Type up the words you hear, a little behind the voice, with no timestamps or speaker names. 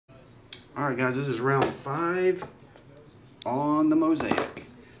Alright guys, this is round 5 on the Mosaic.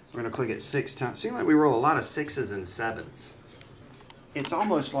 We're going to click it 6 times. Seems like we roll a lot of 6s and 7s. It's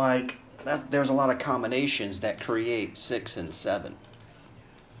almost like there's a lot of combinations that create 6 and 7.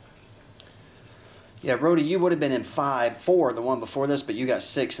 Yeah, Rhodey, you would have been in 4, the one before this, but you got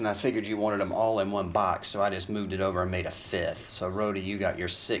 6, and I figured you wanted them all in one box, so I just moved it over and made a 5th. So, Rhodey, you got your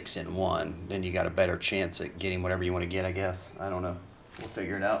 6 in 1. Then you got a better chance at getting whatever you want to get, I guess. I don't know. We'll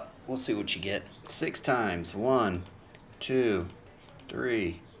figure it out. We'll see what you get. 6 times. 1, 2,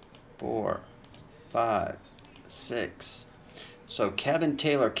 3, 4, 5, 6. So, Kevin,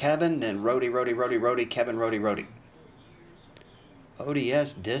 Taylor, Kevin, then Rhodey, Rhodey, Rhodey, Rhodey, Kevin, Rhodey, Rhodey.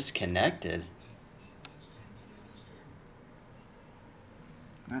 ODS disconnected.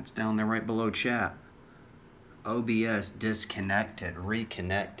 That's down there right below chat. OBS disconnected,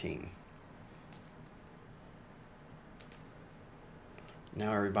 reconnecting.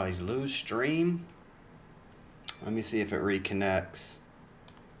 Now everybody's lose stream. Let me see if it reconnects.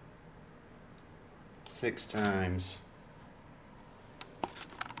 6 times.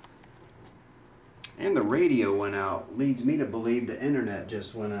 And the radio went out. Leads me to believe the internet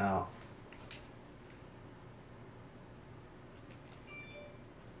just went out.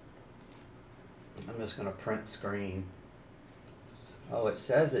 I'm just going to print screen. Oh, it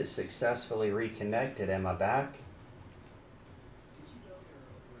says it successfully reconnected. Am I back?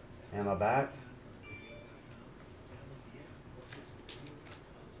 Am I back?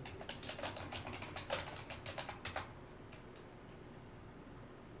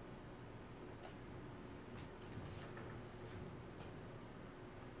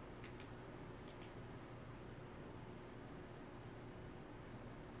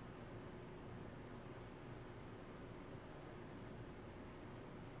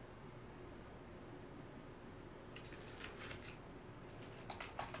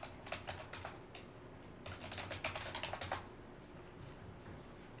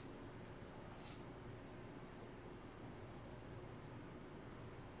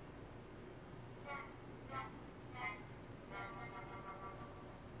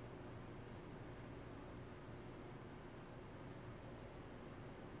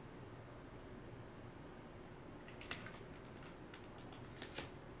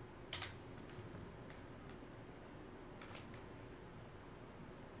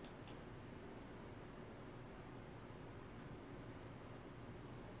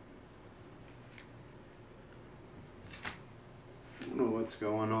 I don't know what's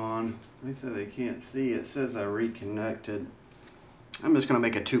going on. They said they can't see. It says I reconnected. I'm just going to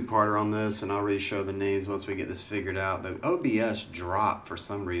make a 2-parter on this, and I'll re-show the names once we get this figured out. The OBS dropped for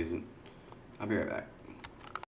some reason. I'll be right back.